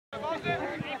All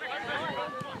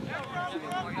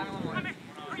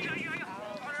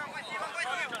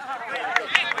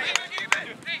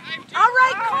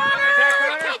right,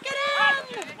 Connor, take it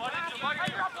in.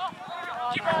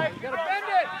 You gotta bend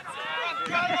it.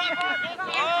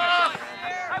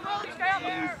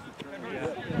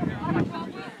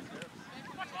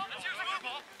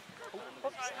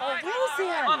 Oh, Will's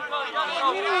in.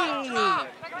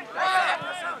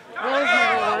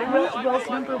 Will's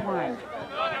number one.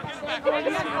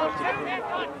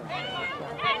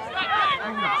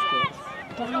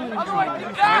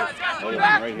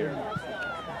 Right here.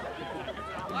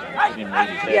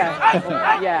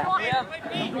 Yeah. Yeah.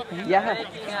 Yeah.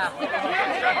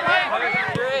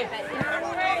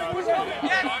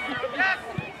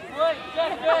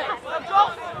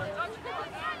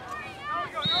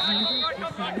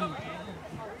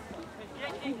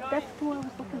 That's who I was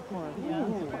looking for.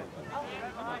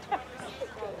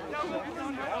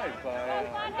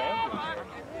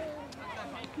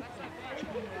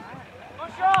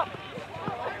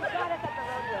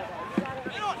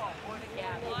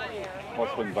 I'll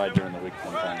swing by during the week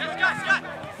sometime.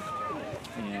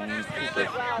 And it's just the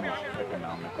most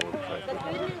economical place to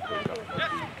go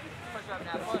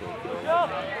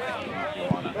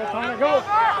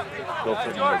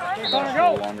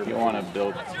longer. You want to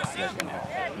build like an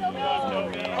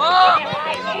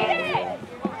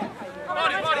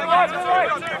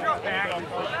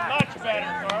Much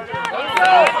better,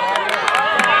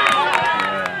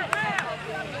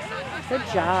 Good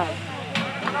job.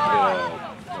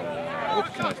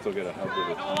 Can I still get a hug with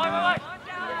it?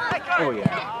 Oh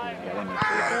yeah.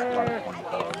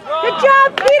 Good job,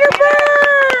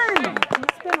 Peterburn!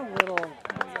 He's been a little.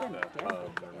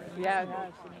 Yeah.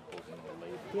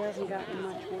 He hasn't gotten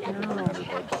much.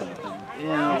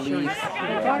 Yeah,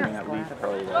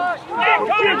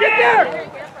 Get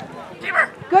there!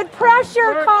 Good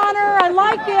pressure, Connor. I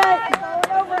like it.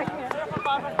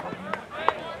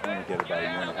 Get about a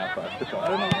year and a half after that. I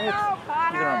don't know.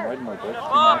 Either I'm riding my bike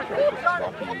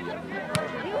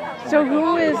So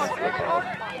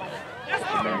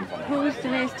who's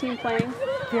Danae's team playing?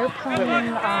 They're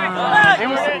playing, I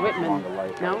almost said Whitman.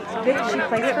 No? she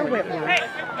plays for Whitman.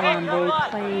 They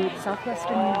play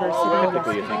Southwestern University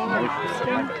yesterday and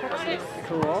Eastern Texas.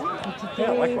 Cool. And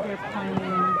today they're playing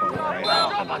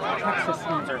Texas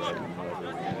University.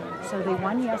 So they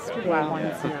won yesterday,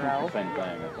 1-0. Same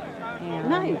thing. And,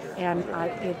 Nice. And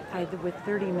with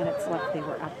 30 minutes left, they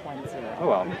were up 1-0. Oh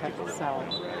wow. So,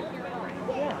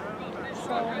 yeah.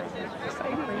 So,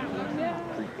 exciting.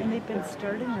 And they've been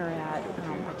starting her at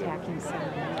attacking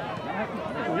center.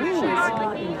 Which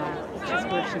is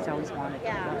where she's always wanted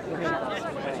to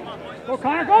go. Go,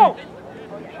 Connor, go!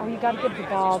 Oh, you got to give the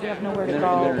ball. They have nowhere to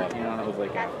go. It was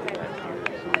like after that.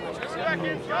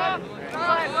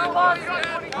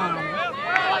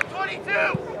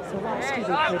 So last year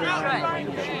they put her on the lane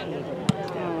and she hated it.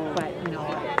 But,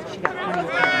 she got plenty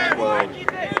of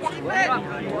time.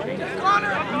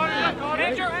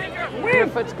 Your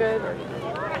foot's good. Better.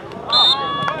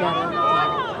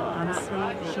 Honestly,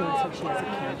 she looks like she has a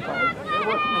camphor.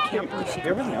 I can't believe she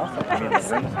Everything else, I mean, the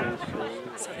rim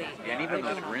stays and even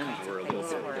those rims were a little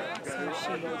bit.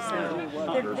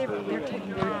 They're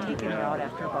taking her out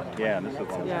after about 20 minutes. This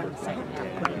is And then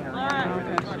putting her on.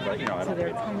 So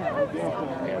they're kind of the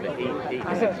 8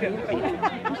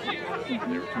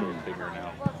 they're bigger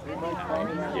now.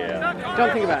 Yeah.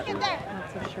 Don't think about it.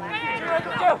 That's for sure.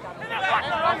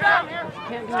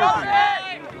 Can't do anything.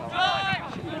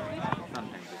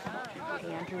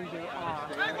 Andrew, you're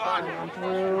off.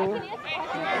 Andrew.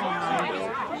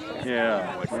 Yeah.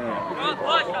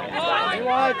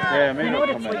 Maybe You know what?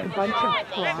 It's like a bunch of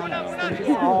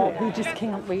piranhas. They just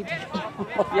can't wait to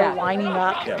they're lining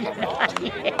up.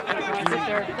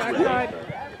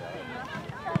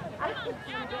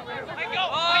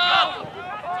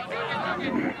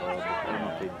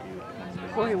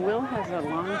 Boy, Will has a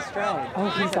long stride. Oh,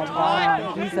 he's a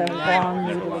long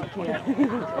noodly kid.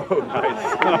 Oh, nice.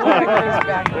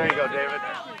 There you go, David.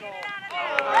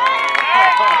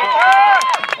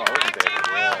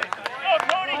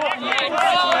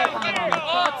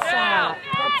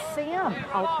 That's Sam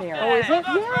out there. Oh, is it?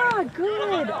 Yeah,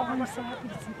 good. Oh, I'm so happy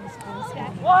to see his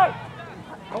face. What?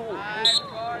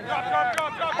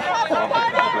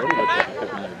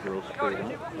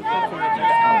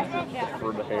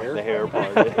 For the hair? The hair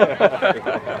part. They're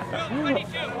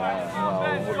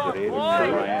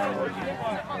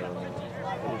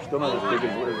still not as big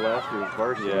as last year's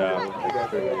varsity. Yeah. They got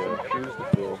some shoes to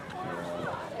fill.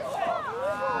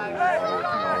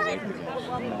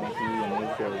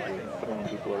 Throwing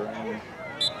people around.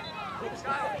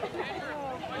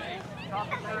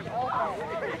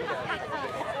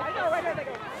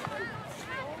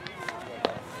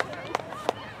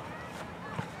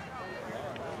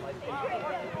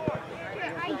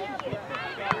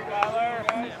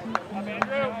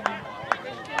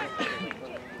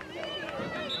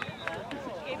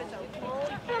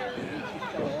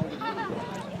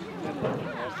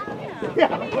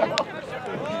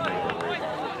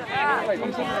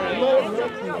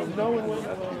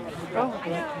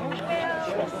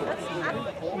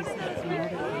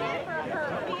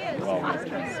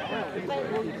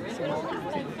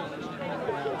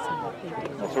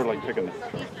 It's sort of like picking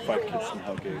 5 kids from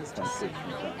Hellgate. It's not kids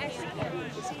from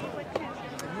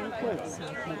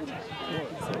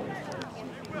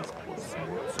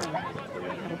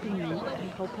I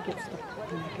hope he gets the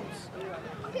points.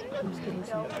 He's getting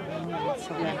some training.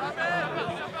 So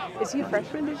Is he a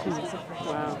freshman? He's a freshman.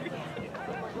 Wow.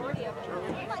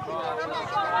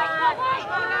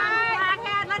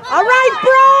 All right,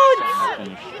 Broads!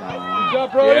 Good job,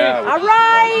 Brody. All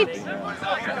right!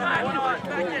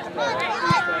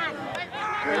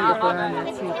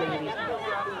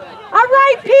 All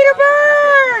right, Peter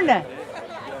Byrne!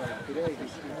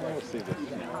 Let's see this.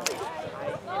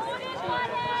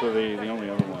 So the only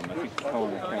other one, I think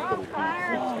Colin can't put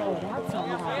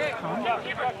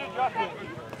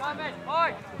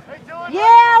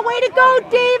Yeah, way to go,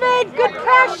 David! Good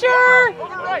pressure!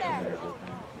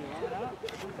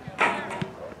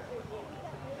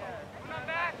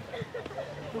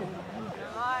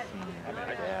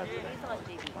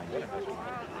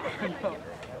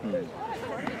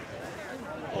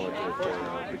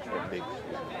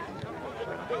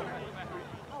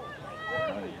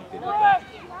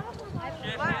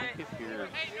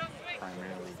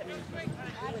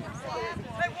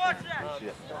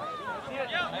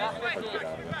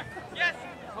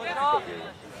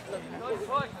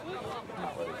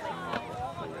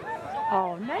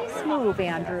 Oh, nice move,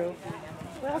 Andrew.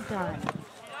 Well done.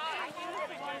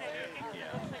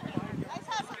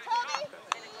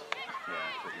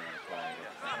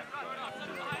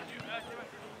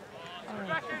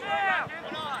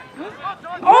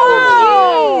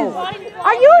 Oh!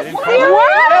 Are you serious?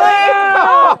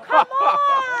 Oh, come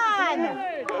on!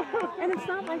 And it's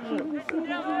not like he was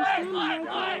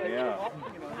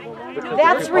Yeah.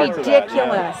 That's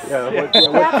ridiculous. What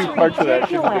two parts of that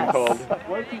should have been called?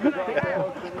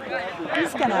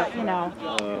 He's gonna, you know.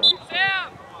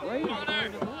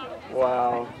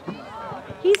 Wow.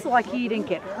 He's lucky he didn't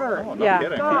get hurt. Oh, no Yeah.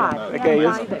 kidding. God. That man,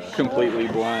 guy by the is completely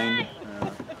blind.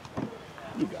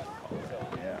 You got to call it.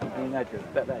 Yeah. I mean, that just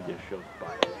shows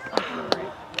bias. I'm sorry.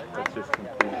 That's just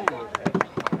completely.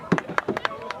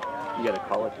 You got to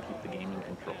call it to keep the game in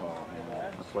control.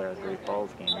 That's why our Great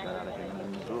Falls game got out of hand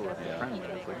in Missouri with the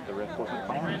tournament. It's like the ref wasn't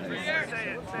calling it. In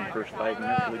the first 5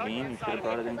 minutes of the game, you should have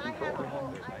brought it in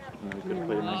control. And we could have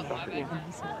played a nice soccer game.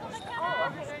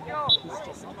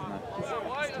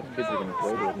 Kids are going to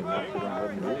play with him after they don't let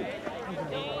him move.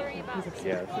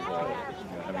 Yeah, this is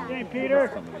Hey, Peter.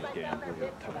 Some of these games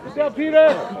are tough. Good job, Peter.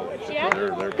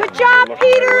 Good job,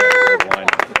 Peter!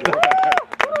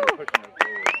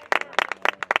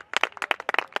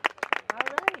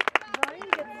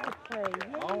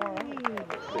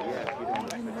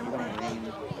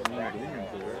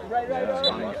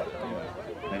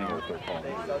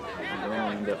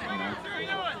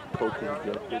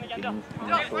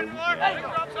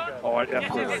 Oh, I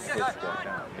definitely like this walk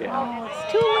out. Yeah. Oh, it's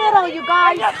too little, you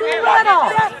guys, too little.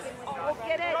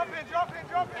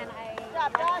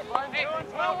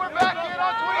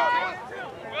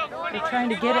 They're trying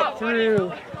to get it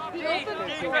through.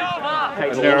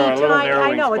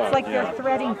 I know, it's like they're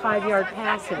threading 5-yard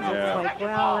passes. Yeah. It's like,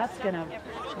 well, that's gonna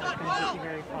get you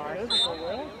very far. It's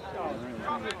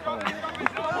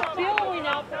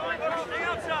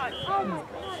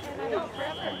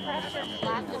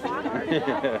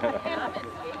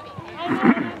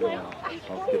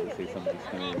good to see somebody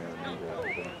standing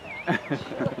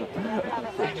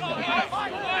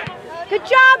Good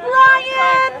job,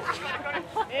 Ryan!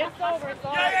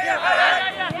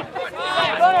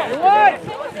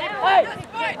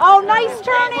 Oh, nice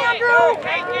turn, Andrew!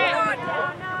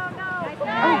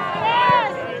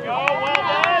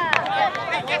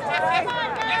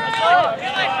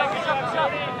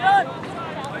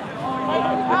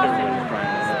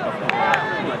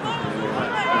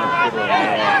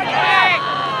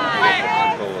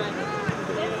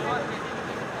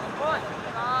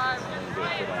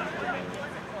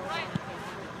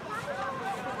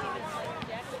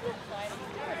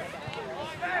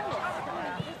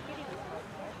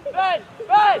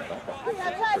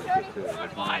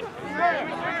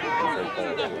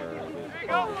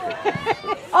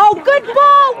 Oh, good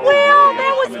ball, Will.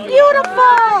 That was beautiful.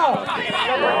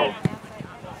 Wow.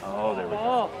 Oh, there we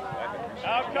go.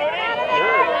 Out, Cody.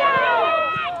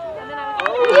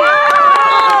 Yeah!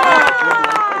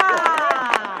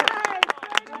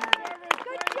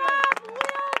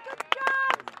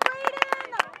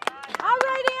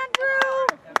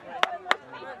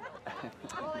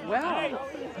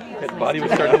 His body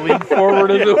was starting to lean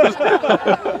forward as it was. Look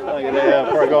at that,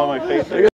 before I go on my face.